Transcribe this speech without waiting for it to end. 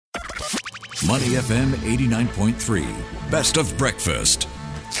Money FM 89.3. Best of breakfast.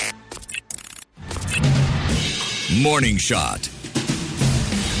 Morning Shot.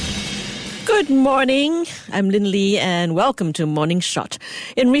 Good morning. I'm Lynn Lee and welcome to Morning Shot.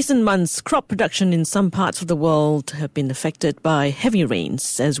 In recent months, crop production in some parts of the world have been affected by heavy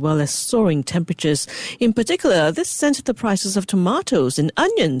rains as well as soaring temperatures. In particular, this sent the prices of tomatoes and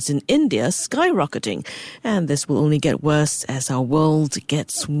onions in India skyrocketing. And this will only get worse as our world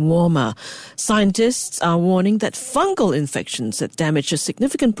gets warmer. Scientists are warning that fungal infections that damage a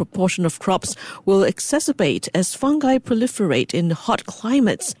significant proportion of crops will exacerbate as fungi proliferate in hot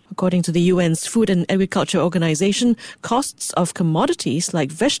climates. According to the UN's Food and Agriculture Organization, costs of commodities like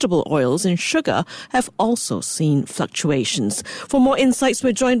vegetable oils and sugar have also seen fluctuations. For more insights,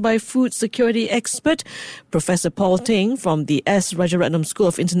 we're joined by food security expert Professor Paul Ting from the S. Rajaratnam School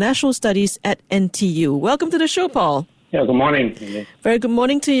of International Studies at NTU. Welcome to the show, Paul. Yeah, good morning. Very good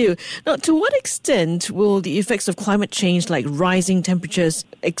morning to you. Now, to what extent will the effects of climate change like rising temperatures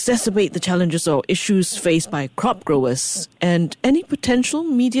exacerbate the challenges or issues faced by crop growers? And any potential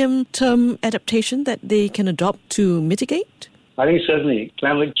medium-term adaptation that they can adopt to mitigate? I think certainly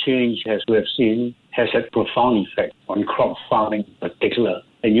climate change, as we have seen, has had profound effect on crop farming in particular.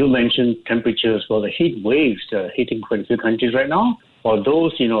 And you mentioned temperatures, well, the heat waves that are hitting quite a few countries right now. For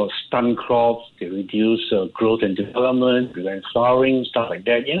those, stun crops, they reduce growth and development, prevent flowering, stuff like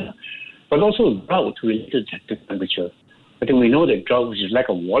that, But also drought related to temperature. I think we know that drought, which is lack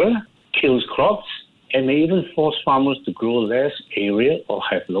of water, kills crops and may even force farmers to grow less area or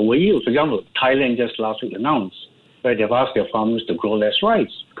have lower yields. For example, Thailand just last week announced that they've asked their farmers to grow less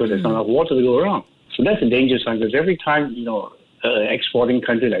rice because there's not enough water to go around. So that's a danger sign because every time, an exporting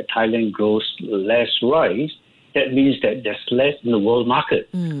country like Thailand grows less rice, that means that there's less in the world market.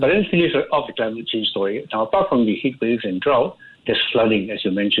 But let's finish off the climate change story. Now, apart from the heat waves and drought, there's flooding, as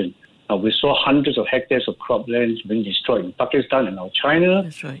you mentioned. Now, we saw hundreds of hectares of croplands being destroyed in Pakistan and now China.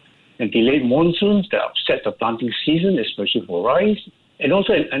 That's right. And delayed monsoons that upset the planting season, especially for rice. And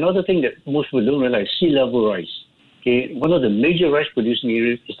also another thing that most people don't realize, sea level rise. Okay, one of the major rice producing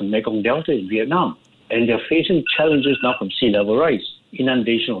areas is the Mekong Delta in Vietnam. And they're facing challenges now from sea level rise,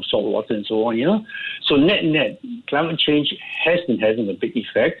 inundation of salt water and so on, So net, climate change has been having a big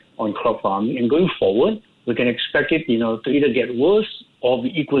effect on crop farming. And going forward, we can expect it, to either get worse or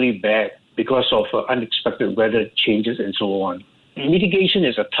be equally bad because of unexpected weather changes and so on. Mitigation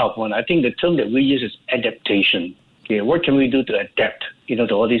is a tough one. I think the term that we use is adaptation. Okay, what can we do to adapt,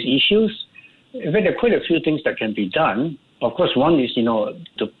 to all these issues? In fact, there are quite a few things that can be done. Of course, one is,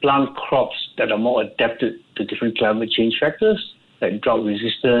 to plant crops that are more adapted to different climate change factors, like drought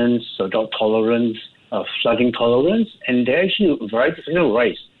resistance or drought tolerance, flooding tolerance. And there are actually varieties,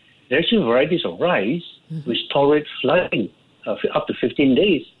 rice. There are actually varieties of rice which tolerate flooding up to 15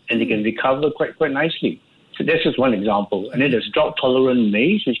 days, and they can recover quite nicely. So that's just one example. And then there's drought-tolerant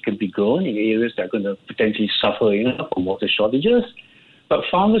maize, which can be grown in areas that are going to potentially suffer from water shortages. But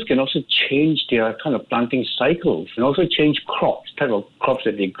farmers can also change their kind of planting cycles and also change type of crops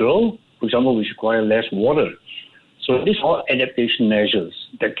that they grow, for example, which require less water. So these are adaptation measures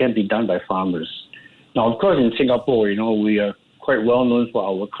that can be done by farmers. Now, of course, in Singapore, we are quite well known for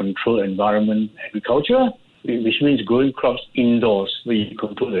our controlled environment agriculture, which means growing crops indoors where you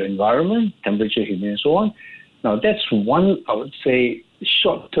control the environment, temperature, humidity, and so on. Now, that's one, I would say,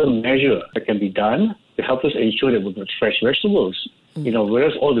 short-term measure that can be done to help us ensure that we've got fresh vegetables.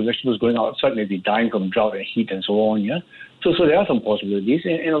 Whereas all the vegetables going outside may be dying from drought and heat and so on, So there are some possibilities.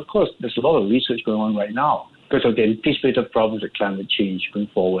 And of course, there's a lot of research going on right now because of the anticipated problems of climate change going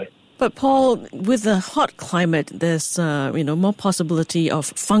forward. But Paul, with the hot climate, there's more possibility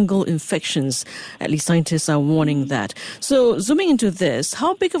of fungal infections. At least scientists are warning that. So zooming into this,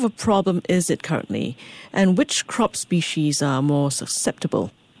 how big of a problem is it currently? And which crop species are more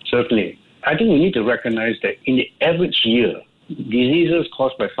susceptible? Certainly. I think we need to recognize that in the average year, diseases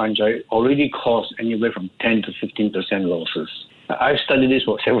caused by fungi already cause anywhere from 10 to 15% losses. I've studied this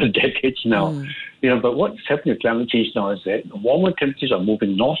for several decades now. But what's happening with climate change now is that warmer temperatures are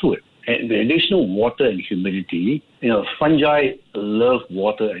moving northward. And the additional water and humidity, fungi love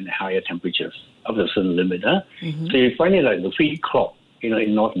water and higher temperatures up to a certain limit. So you find it like the wheat crop,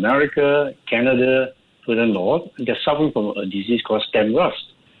 in North America, Canada, further north, they're suffering from a disease called stem rust,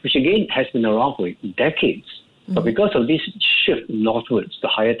 which again has been around for decades. But because of this shift northwards, the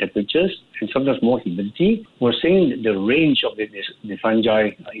higher temperatures and sometimes more humidity, we're seeing the range of the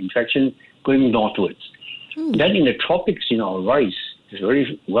fungi infection going northwards. Then in the tropics, rice, there's a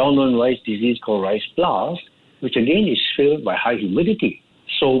very well-known rice disease called rice blast, which again is filled by high humidity.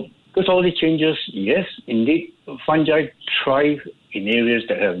 So because all these changes, yes, indeed, fungi thrive in areas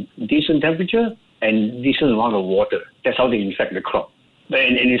that have decent temperature and decent amount of water. That's how they infect the crop.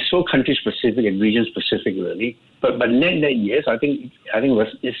 And it's so country-specific and region-specific, really. But net, yes, I think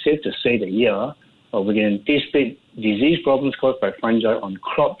it's safe to say that, we can anticipate disease problems caused by fungi on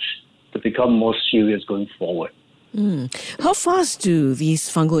crops to become more serious going forward. How fast do these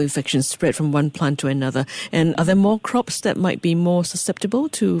fungal infections spread from one plant to another? And are there more crops that might be more susceptible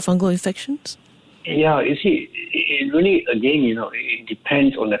to fungal infections? Yeah, you see, it really, again, it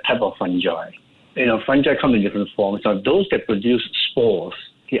depends on the type of fungi. Fungi come in different forms. Now, those that produce spores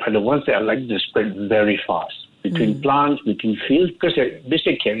are the ones that are likely to spread very fast between plants, between fields, because they're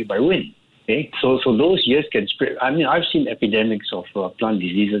basically carried by wind. Okay? So those, yes, can spread. I mean, I've seen epidemics of plant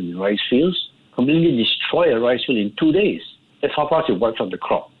diseases in rice fields completely destroy a rice field in 2 days. That's how fast it wipes out the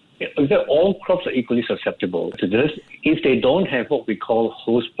crop. In fact, all crops are equally susceptible to this if they don't have what we call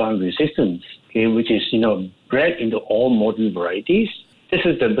host plant resistance, okay, which is, bred into all modern varieties. This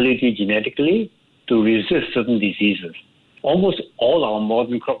is the ability genetically to resist certain diseases. Almost all our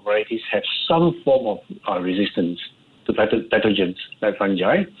modern crop varieties have some form of resistance to pathogens like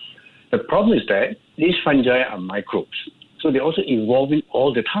fungi. The problem is that these fungi are microbes, so they're also evolving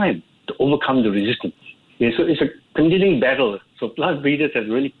all the time to overcome the resistance. Okay, so it's a continuing battle. So plant breeders have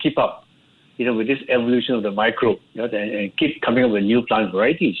to really keep up, with this evolution of the microbe, and keep coming up with new plant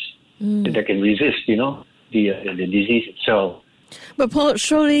varieties that can resist, the disease itself. But Paul,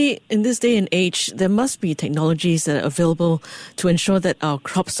 surely in this day and age, there must be technologies that are available to ensure that our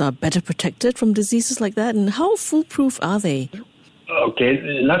crops are better protected from diseases like that. And how foolproof are they?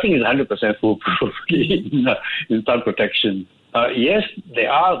 Okay, nothing is 100% foolproof in plant protection. Yes, there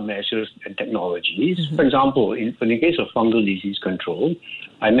are measures and technologies. For example, in the case of fungal disease control,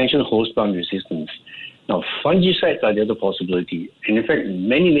 I mentioned host plant resistance. Now, fungicides are the other possibility. And in fact,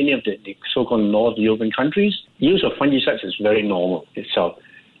 many of the so-called North European countries, use of fungicides is very normal itself.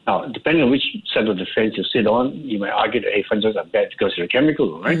 Now, depending on which side of the fence you sit on, you might argue that, fungicides are bad because they're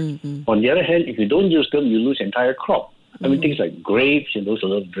chemical, right? On the other hand, if you don't use them, you lose the entire crop. I mean, things like grapes, and those who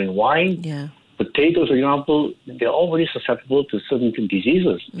love to drink wine, potatoes, for example, they're all very susceptible to certain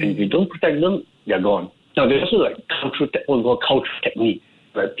diseases. And if you don't protect them, they're gone. Now, there's also what we call cultural technique.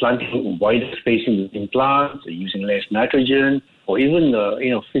 Like planting wider spacing between plants, or using less nitrogen, or even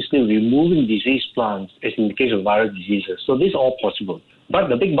physically removing diseased plants, as in the case of viral diseases. So this is all possible. But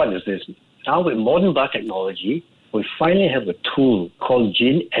the big but is this: now with modern biotechnology, we finally have a tool called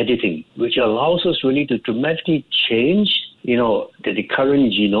gene editing, which allows us really to dramatically change, the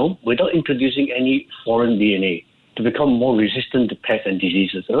current genome without introducing any foreign DNA to become more resistant to pests and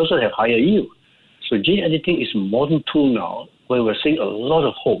diseases, and also have higher yield. So gene editing is a modern tool now, where we're seeing a lot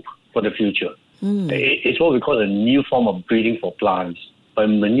of hope for the future. It's what we call a new form of breeding for plants by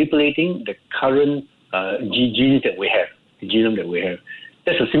manipulating the current genes that we have, the genome that we have.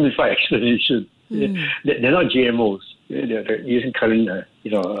 That's a simplified explanation. They're not GMOs. They're using current,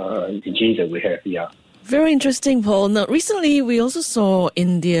 the genes that we have. Yeah. Very interesting, Paul. Now, recently we also saw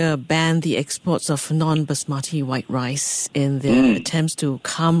India ban the exports of non-basmati white rice in their attempts to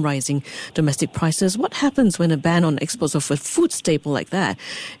calm rising domestic prices. What happens when a ban on exports of a food staple like that,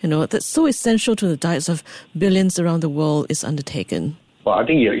 that's so essential to the diets of billions around the world, is undertaken? Well, I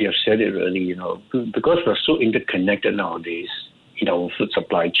think you've said it really, because we're so interconnected nowadays in our food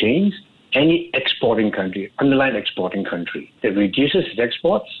supply chains. Any underlying exporting country that reduces its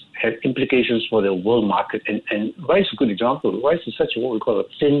exports have implications for the world market. And rice is a good example. Rice is such what we call a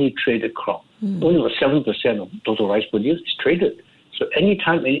thinly traded crop. Only about 7% of total rice produced is traded. So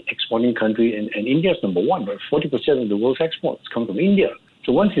anytime any exporting country, and India is number one, but 40% of the world's exports come from India.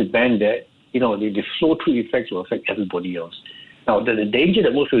 So once you ban that, the flow-through effects will affect everybody else. Now, the danger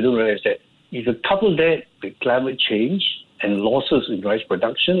that most people don't realize is that if you couple that with climate change and losses in rice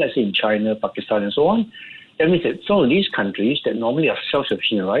production, let's say in China, Pakistan, and so on, that means that some of these countries that normally are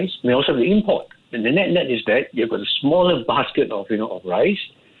self-sufficient in rice may also have to import. And the net is that you've got a smaller basket of rice,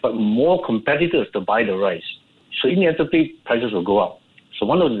 but more competitors to buy the rice. So inevitably, prices will go up. So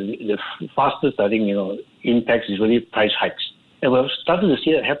one of the fastest, impacts is really price hikes. And we're starting to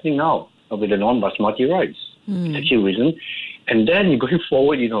see that happening now with the non-basmati rice. It's actually risen. And then going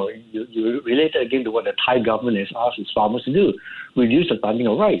forward, you relate it again to what the Thai government has asked its farmers to do, reduce the planting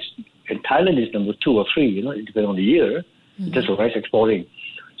of rice. And Thailand is number 2 or 3, it depends on the year, in terms of rice exporting.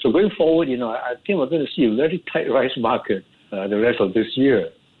 So going forward, I think we're going to see a very tight rice market the rest of this year.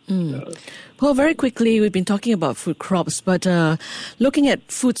 Well, very quickly, we've been talking about food crops, but looking at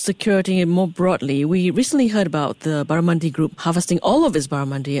food security more broadly, we recently heard about the Barramundi Group harvesting all of its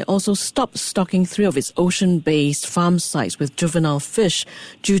barramundi and also stopped stocking 3 of its ocean-based farm sites with juvenile fish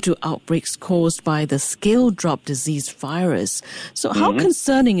due to outbreaks caused by the scale drop disease virus. So how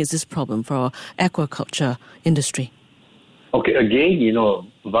concerning is this problem for our aquaculture industry? Okay, again,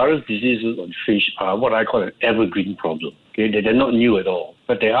 virus diseases on fish are what I call an evergreen problem. Okay, they're not new at all.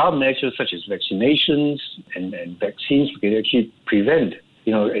 But there are measures such as vaccinations and vaccines that can actually prevent,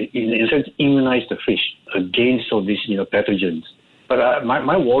 in a sense, immunize the fish against all these, pathogens. But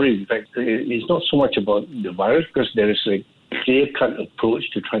my worry, in fact, is not so much about the virus because there is a clear-cut approach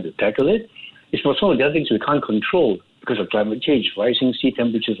to try to tackle it. It's for some of the other things we can't control because of climate change, rising sea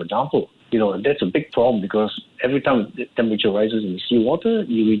temperatures, for example. That's a big problem because every time the temperature rises in the seawater,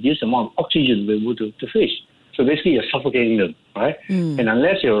 you reduce the amount of oxygen available to fish. So basically, you're suffocating them, right? And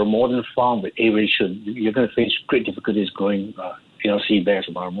unless you're a modern farm with aeration, you're going to face great difficulties growing, sea bass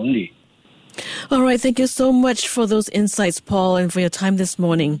or barramundi. All right. Thank you so much for those insights, Paul, and for your time this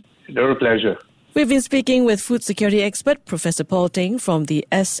morning. They're a pleasure. We've been speaking with food security expert Professor Paul Teng from the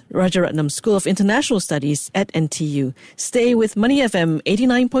S. Rajaratnam School of International Studies at NTU. Stay with Money FM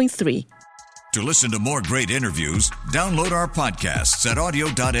 89.3. To listen to more great interviews, download our podcasts at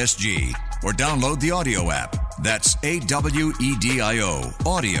audio.sg or download the audio app. That's AWEDIO,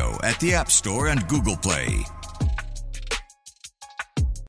 audio at the App Store and Google Play.